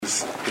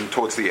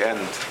towards the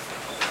end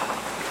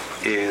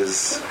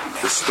is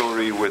the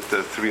story with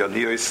the three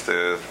aniyos.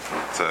 The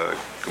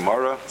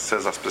Gemara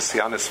says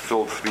Aspasianus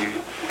filled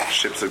 3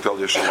 ships of Gdol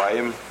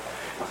Yerushalayim,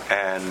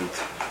 and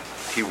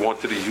he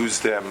wanted to use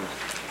them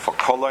for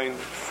Kolain,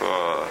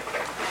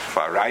 for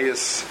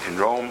Arias in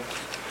Rome,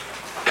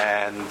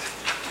 and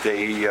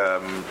they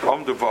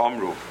Amdu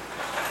v'Amru,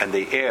 and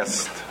they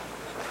asked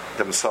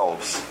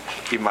themselves,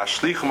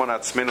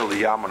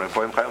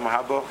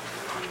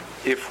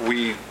 if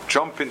we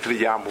jump into the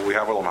Yam, will we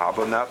have Olam Haba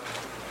or not?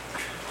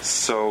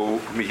 So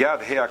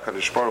Miyad Hea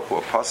Kadosh Baruch Hu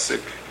a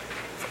pasuk,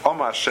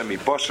 Oma Hashem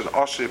Iboshen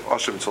Oshiv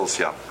Oshim Tzol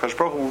Yam. Kadosh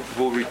Baruch Hu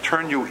will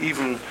return you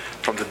even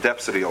from the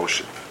depths of the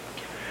ocean.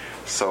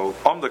 So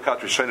the kat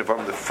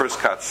Rishonim, the first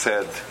kat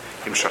said,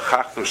 Im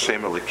Shachachnu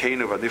Shem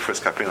Elikeinu V'Nifres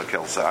Kapinu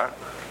Kelzar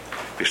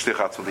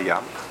V'Shtichat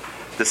V'Liyam.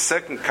 The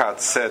second kat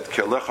said,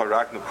 Ki Alecha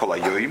Ragnu Kol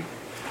Hayoyim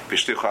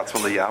V'Shtichat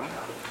V'Liyam.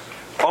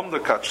 The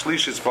kat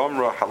Shlishis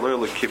V'Amra Halor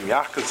Lekim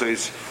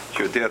Yachkazois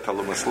Ki Yodea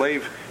Talumas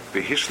Leiv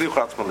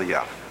V'Hishlichat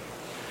V'Liyam.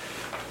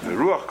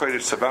 Ruach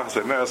Kodesh Tzavachas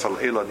V'Meres Al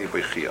Eila Ni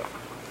B'Chia.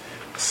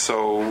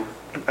 So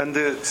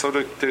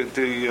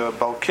the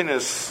Baal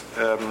Kinnah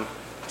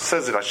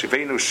says it,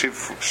 Ashivenu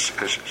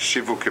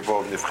Shivu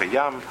Kivov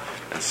Nivchayam,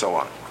 and so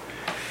on.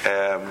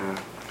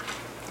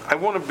 I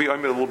want to be a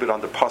little bit on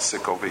the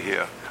pasuk over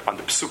here, on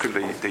the psukim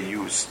they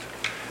used.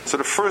 So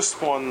the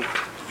first one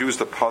used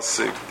the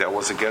pasuk that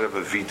was a get of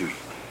a vidui.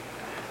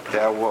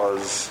 That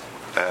was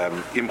that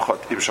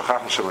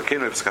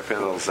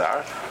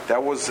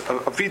was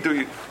a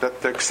vidui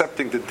that they're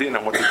accepting the din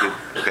and what they did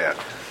bad.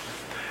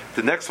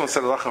 The next one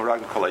said that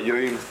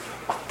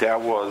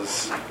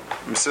was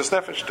Mesiras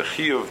Nefesh, the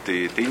chiyuv,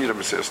 the inyan of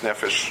Mesiras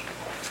Nefesh.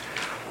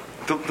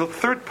 The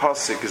third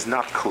pasuk is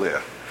not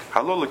clear.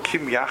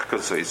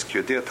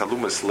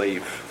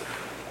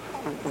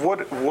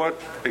 What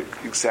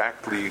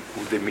exactly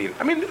would they mean?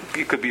 I mean,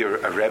 it could be a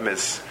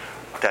remez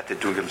that they're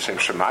doing L'Shem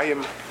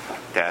Shemayim,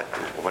 that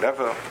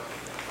whatever.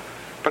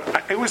 But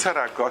I always had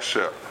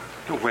Argosha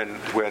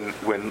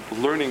when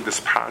learning this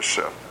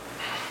parsha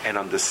and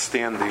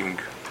understanding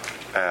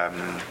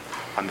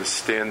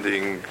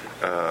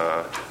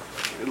a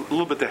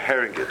little bit the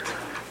herringit,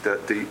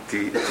 the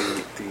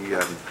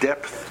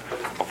depth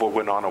of what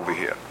went on over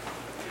here.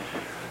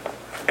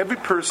 Every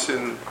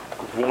person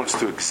wants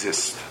to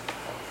exist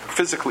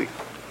physically.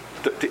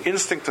 The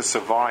instinct to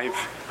survive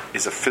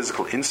is a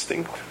physical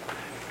instinct,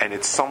 and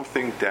it's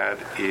something that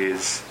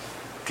is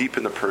deep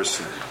in the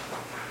person,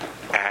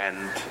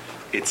 and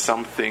it's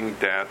something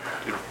that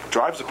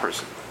drives a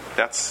person.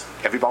 That's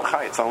every Baal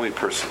Chai. It's not only a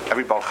person.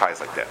 Every Baal Chai is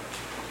like that.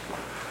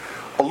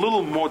 A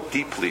little more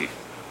deeply,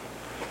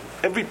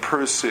 every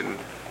person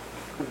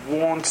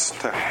wants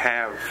to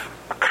have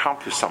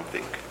accomplished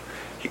something.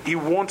 He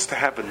wants to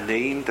have a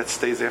name that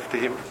stays after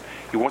him.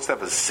 He wants to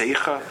have a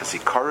zeicha, a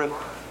zikaron.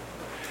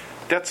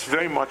 That's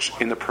very much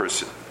in the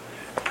person.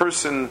 A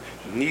person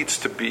needs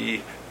to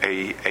be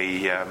he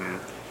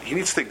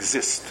needs to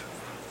exist.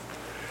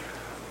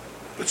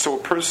 So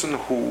a person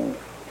who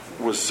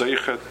was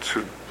zeicha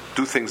to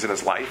do things in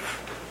his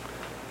life,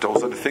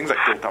 those are the things. I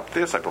built up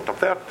this, I built up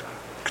that.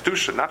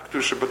 Kedusha, not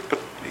Kedusha,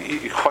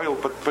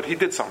 but he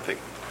did something.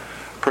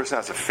 Person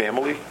has a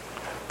family.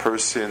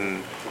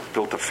 Person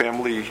built a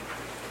family,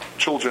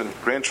 children,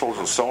 grandchildren,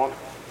 and so on.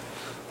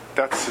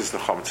 That's his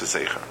nechama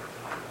tzeicha.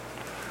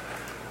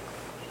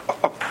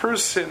 A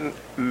person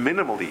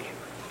minimally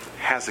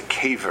has a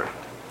kaver.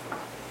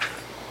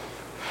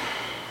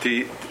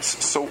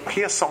 So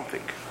he has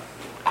something.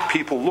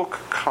 People look,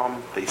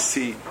 come, they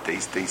see, they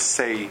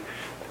say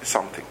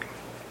something.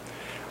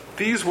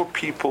 These were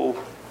people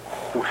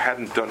who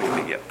hadn't done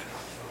anything yet.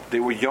 They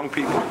were young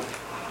people.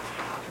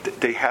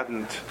 They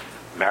hadn't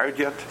married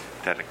yet.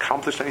 They hadn't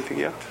accomplished anything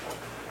yet.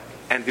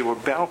 And they were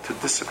about to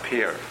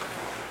disappear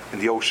in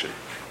the ocean.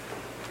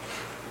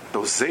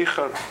 Those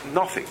zeicha,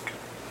 nothing.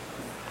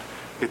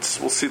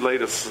 We'll see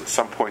later, at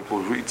some point,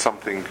 we'll read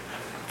something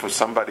from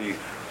somebody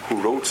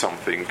who wrote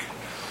something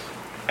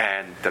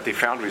and that they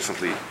found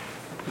recently.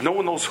 No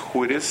one knows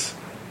who it is.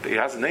 It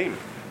has a name.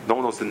 No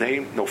one knows the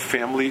name, no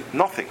family,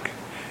 nothing.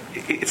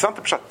 It's not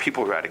the pshat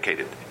people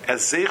eradicated.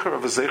 As zeicher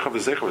of a zeicher of a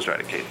zeicher was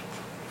eradicated.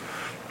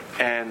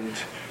 And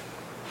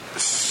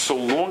so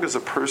long as a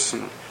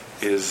person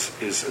is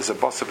a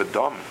bus of a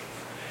dam,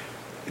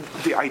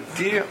 the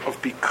idea of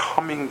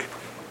becoming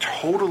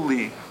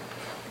totally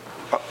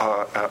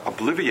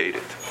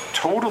obliviated,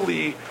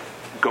 totally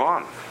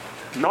gone,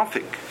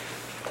 nothing.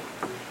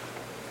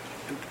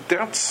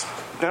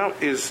 That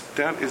is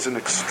an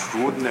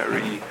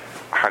extraordinary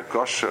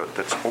hagosha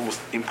that's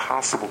almost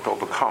impossible to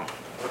overcome.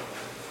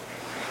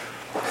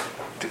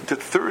 The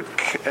third,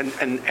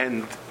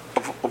 and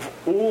of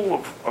all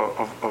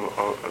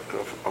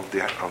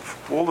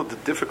of the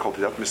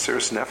difficulty of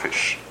Mesiras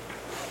Nefesh,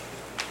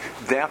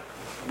 that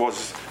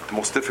was the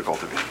most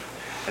difficult of it,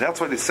 and that's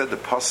why they said the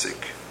pasuk,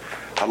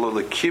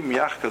 "Alolakim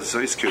yachka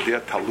zois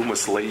kyodea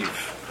talumas leiv."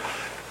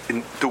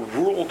 In the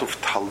world of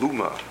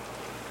taluma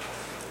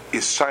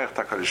is shayach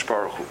HaKadosh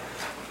Baruch Hu.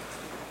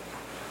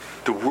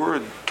 The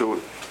word,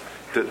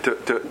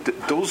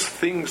 those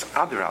things,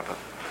 adrabah,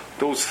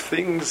 those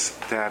things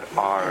that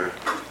are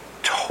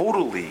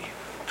totally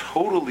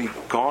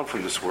gone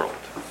from this world,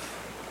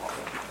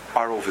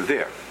 are over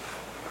there.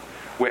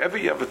 Wherever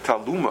you have a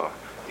taluma,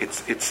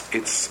 it's in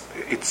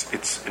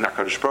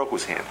HaKadosh Baruch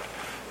Hu's hand.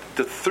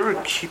 The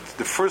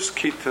first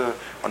kita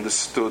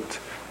understood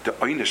the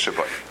Oyne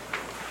Shabbai.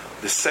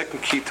 The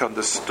second kita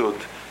understood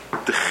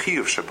the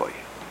Chiyuv Shabbai.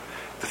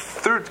 The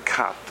third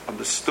kat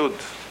understood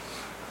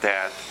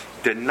that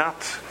they're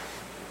not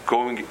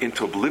going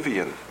into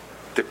oblivion,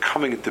 they're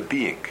coming into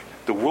being.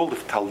 The world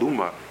of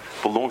Taluma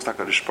belongs to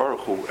HaKadosh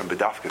Baruch Hu and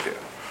B'dafka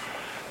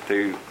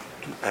there.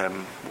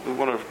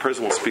 One of the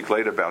person will speak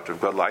later about it,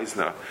 Rav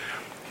Leisner,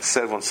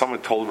 said when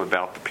someone told him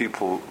about the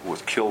people who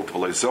was killed,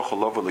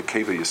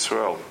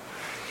 Yisrael,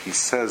 he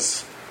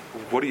says,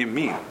 what do you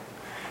mean?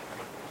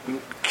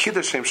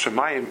 Kiddush Shem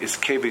Shemayim is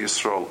Keva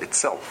Yisrael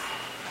itself.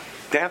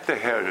 That the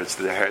hair is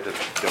the hair that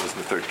was in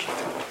the third kit.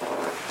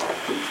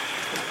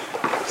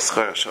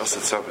 Schar shas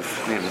etzav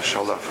b'fnim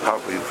shalaf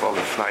hav yifal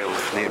l'fnai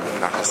l'fnim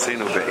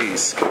nachasenu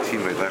be'ez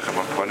katim elechem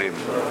aponim.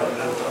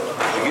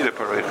 Gile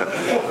parechet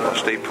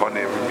shtei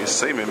ponim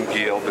yisemim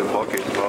giel b'moged